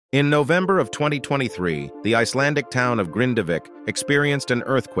In November of 2023, the Icelandic town of Grindavik experienced an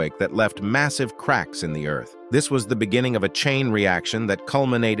earthquake that left massive cracks in the earth. This was the beginning of a chain reaction that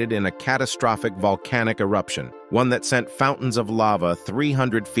culminated in a catastrophic volcanic eruption, one that sent fountains of lava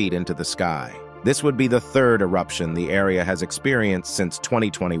 300 feet into the sky. This would be the third eruption the area has experienced since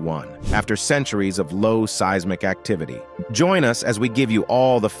 2021, after centuries of low seismic activity. Join us as we give you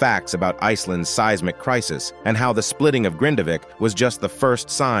all the facts about Iceland's seismic crisis and how the splitting of Grindavik was just the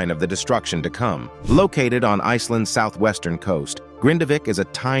first sign of the destruction to come. Located on Iceland's southwestern coast, Grindavik is a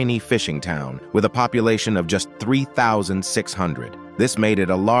tiny fishing town with a population of just 3,600. This made it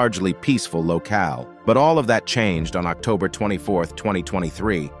a largely peaceful locale, but all of that changed on October 24,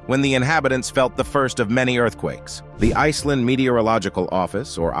 2023, when the inhabitants felt the first of many earthquakes. The Iceland Meteorological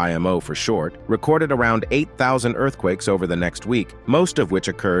Office, or IMO for short, recorded around 8,000 earthquakes over the next week, most of which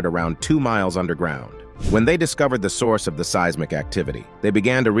occurred around 2 miles underground. When they discovered the source of the seismic activity, they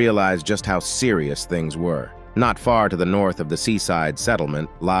began to realize just how serious things were. Not far to the north of the seaside settlement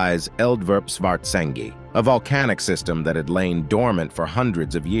lies Svartsengi, a volcanic system that had lain dormant for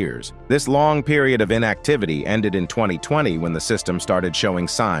hundreds of years. This long period of inactivity ended in 2020 when the system started showing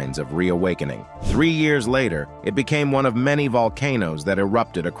signs of reawakening. 3 years later, it became one of many volcanoes that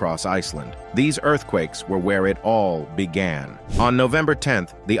erupted across Iceland. These earthquakes were where it all began. On November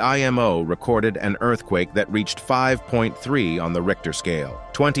 10th, the IMO recorded an earthquake that reached 5.3 on the Richter scale.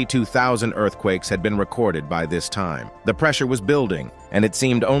 22,000 earthquakes had been recorded by this time. The pressure was building, and it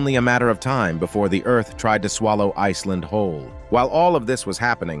seemed only a matter of time before the earth tried to swallow Iceland whole. While all of this was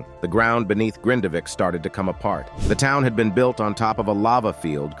happening, the ground beneath Grindavik started to come apart. The town had been built on top of a lava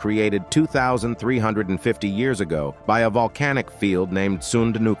field created 2,350 years ago by a volcanic field named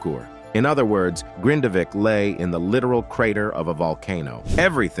Sundanukur. In other words, Grindavik lay in the literal crater of a volcano.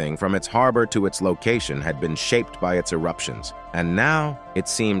 Everything from its harbor to its location had been shaped by its eruptions, and now it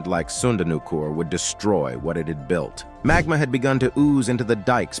seemed like Sundanukur would destroy what it had built. Magma had begun to ooze into the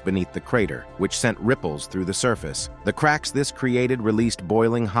dikes beneath the crater, which sent ripples through the surface. The cracks this created released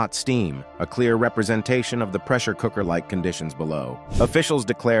boiling hot steam, a clear representation of the pressure cooker-like conditions below. Officials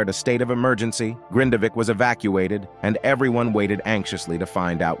declared a state of emergency, Grindavik was evacuated, and everyone waited anxiously to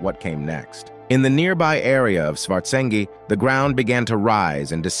find out what came next. In the nearby area of Svartsengi, the ground began to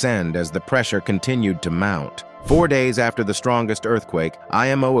rise and descend as the pressure continued to mount. 4 days after the strongest earthquake,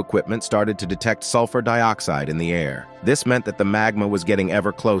 IMO equipment started to detect sulfur dioxide in the air. This meant that the magma was getting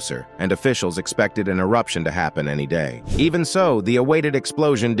ever closer, and officials expected an eruption to happen any day. Even so, the awaited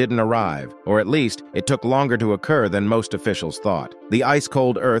explosion didn't arrive, or at least, it took longer to occur than most officials thought. The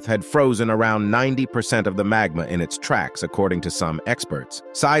ice-cold earth had frozen around 90% of the magma in its tracks, according to some experts.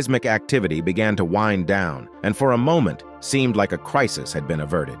 Seismic activity began to wind down, and for a moment, seemed like a crisis had been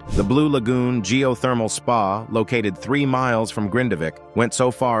averted. The Blue Lagoon geothermal spa, located 3 miles from Grindavik, went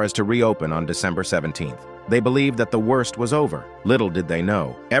so far as to reopen on December 17th. They believed that the worst was over. Little did they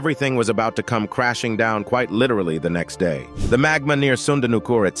know, everything was about to come crashing down quite literally the next day. The magma near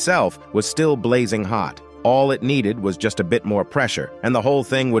Sundanukur itself was still blazing hot. All it needed was just a bit more pressure, and the whole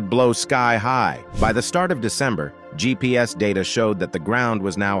thing would blow sky high. By the start of December, GPS data showed that the ground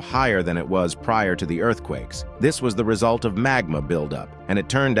was now higher than it was prior to the earthquakes. This was the result of magma buildup, and it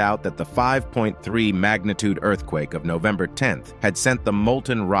turned out that the 5.3 magnitude earthquake of November 10th had sent the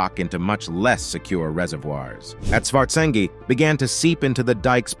molten rock into much less secure reservoirs. At Svartsengi began to seep into the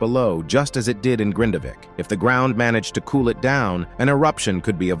dikes below, just as it did in Grindavik. If the ground managed to cool it down, an eruption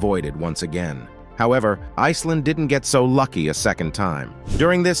could be avoided once again. However, Iceland didn't get so lucky a second time.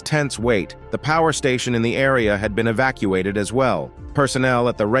 During this tense wait, the power station in the area had been evacuated as well. Personnel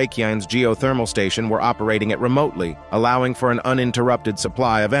at the Reykjanes geothermal station were operating it remotely, allowing for an uninterrupted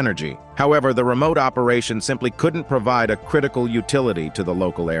supply of energy. However, the remote operation simply couldn't provide a critical utility to the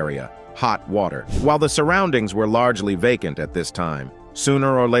local area: hot water. While the surroundings were largely vacant at this time,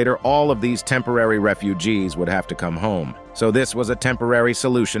 sooner or later all of these temporary refugees would have to come home. So this was a temporary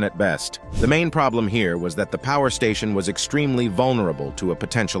solution at best. The main problem here was that the power station was extremely vulnerable to a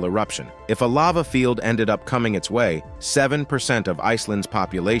potential eruption. If a lava field ended up coming its way, 7% of Iceland's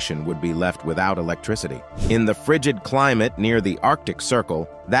population would be left without electricity. In the frigid climate near the Arctic Circle,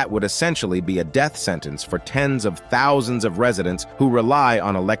 that would essentially be a death sentence for tens of thousands of residents who rely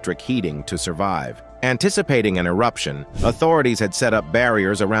on electric heating to survive. Anticipating an eruption, authorities had set up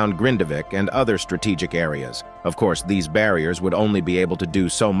barriers around Grindavik and other strategic areas. Of course, these barriers would only be able to do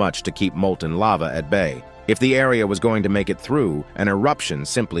so much to keep molten lava at bay. If the area was going to make it through, an eruption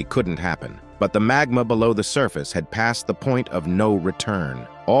simply couldn't happen. but the magma below the surface had passed the point of no return.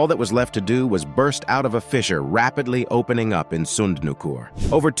 All that was left to do was burst out of a fissure rapidly opening up in Sundnukur.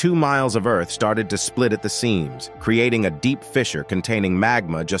 Over 2 miles of earth started to split at the seams, creating a deep fissure containing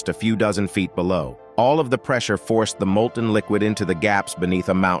magma just a few dozen feet below. All of the pressure forced the molten liquid into the gaps beneath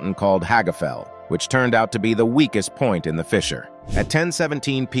a mountain called Hagafell, which turned out to be the weakest point in the fissure. At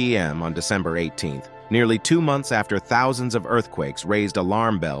 10:17 p.m. on December 18th, nearly 2 months after thousands of earthquakes raised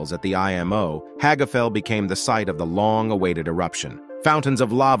alarm bells at the IMO, Hagafell became the site of the long-awaited eruption. Fountains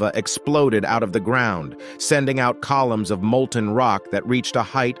of lava exploded out of the ground, sending out columns of molten rock that reached a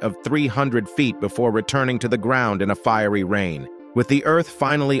height of 300 feet before returning to the ground in a fiery rain. With the earth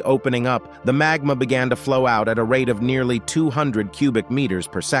finally opening up, the magma began to flow out at a rate of nearly 200 cubic meters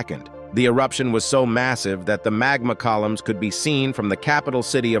per second. The eruption was so massive that the magma columns could be seen from the capital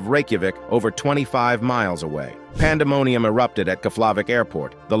city of Reykjavik over 25 miles away. Pandemonium erupted at Keflavik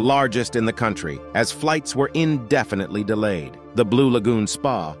Airport, the largest in the country, as flights were indefinitely delayed. The Blue Lagoon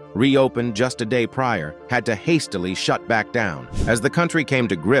Spa, reopened just a day prior, had to hastily shut back down. As the country came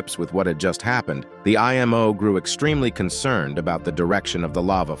to grips with what had just happened, the IMO grew extremely concerned about the direction of the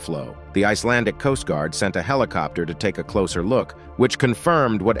lava flow. The Icelandic Coast Guard sent a helicopter to take a closer look, which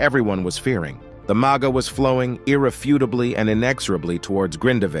confirmed what everyone was fearing. The Maga was flowing irrefutably and inexorably towards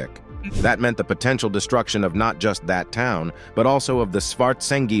Grindavik. That meant the potential destruction of not just that town, but also of the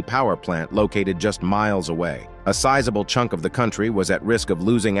Svartsengi power plant located just miles away. A sizable chunk of the country was at risk of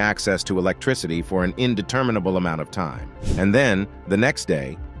losing access to electricity for an indeterminable amount of time. And then, the next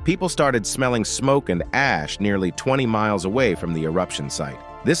day, people started smelling smoke and ash nearly 20 miles away from the eruption site.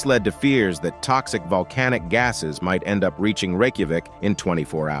 This led to fears that toxic volcanic gases might end up reaching Reykjavik in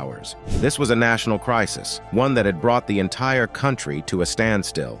 24 hours. This was a national crisis, one that had brought the entire country to a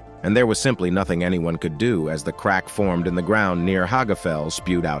standstill. And there was simply nothing anyone could do as the crack formed in the ground near Hagafell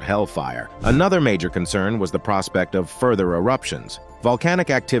spewed out hellfire. Another major concern was the prospect of further eruptions. Volcanic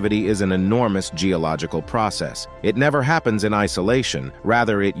activity is an enormous geological process. It never happens in isolation,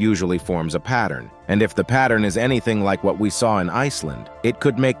 rather it usually forms a pattern. And if the pattern is anything like what we saw in Iceland, it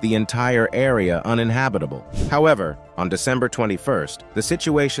could make the entire area uninhabitable. However, on December 21st, the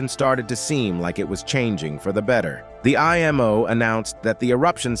situation started to seem like it was changing for the better. The IMO announced that the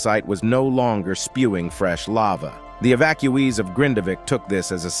eruption site was no longer spewing fresh lava. The evacuees of Grindavik took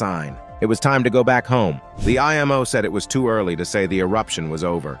this as a sign. It was time to go back home. The IMO said it was too early to say the eruption was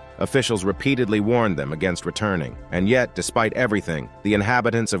over. Officials repeatedly warned them against returning. And yet, despite everything, the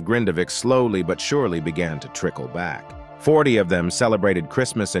inhabitants of Grindavik slowly but surely began to trickle back. 40 of them celebrated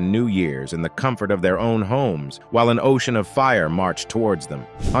Christmas and New Year's in the comfort of their own homes, while an ocean of fire marched towards them.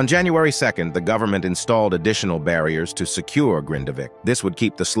 On January 2nd, the government installed additional barriers to secure Grindavik. This would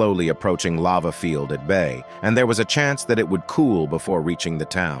keep the slowly approaching lava field at bay, and there was a chance that it would cool before reaching the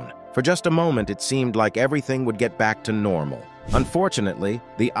town. For just a moment, it seemed like everything would get back to normal. Unfortunately,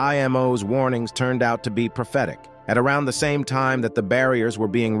 the IMO's warnings turned out to be prophetic. At around the same time that the barriers were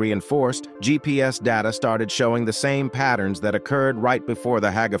being reinforced, GPS data started showing the same patterns that occurred right before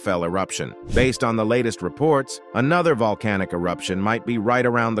the Hagafell eruption. Based on the latest reports, another volcanic eruption might be right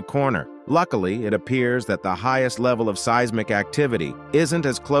around the corner. Luckily, it appears that the highest level of seismic activity isn't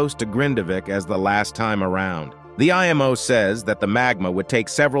as close to Grindavik as the last time around. The IMO says that the magma would take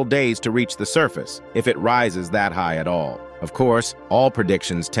several days to reach the surface, if it rises that high at all. Of course, all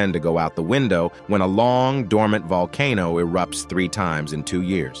predictions tend to go out the window when a long, dormant volcano erupts 3 times in 2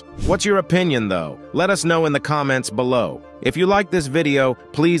 years. What's your opinion, though? Let us know in the comments below. If you like this video,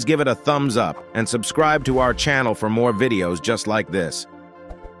 please give it a thumbs up and subscribe to our channel for more videos just like this.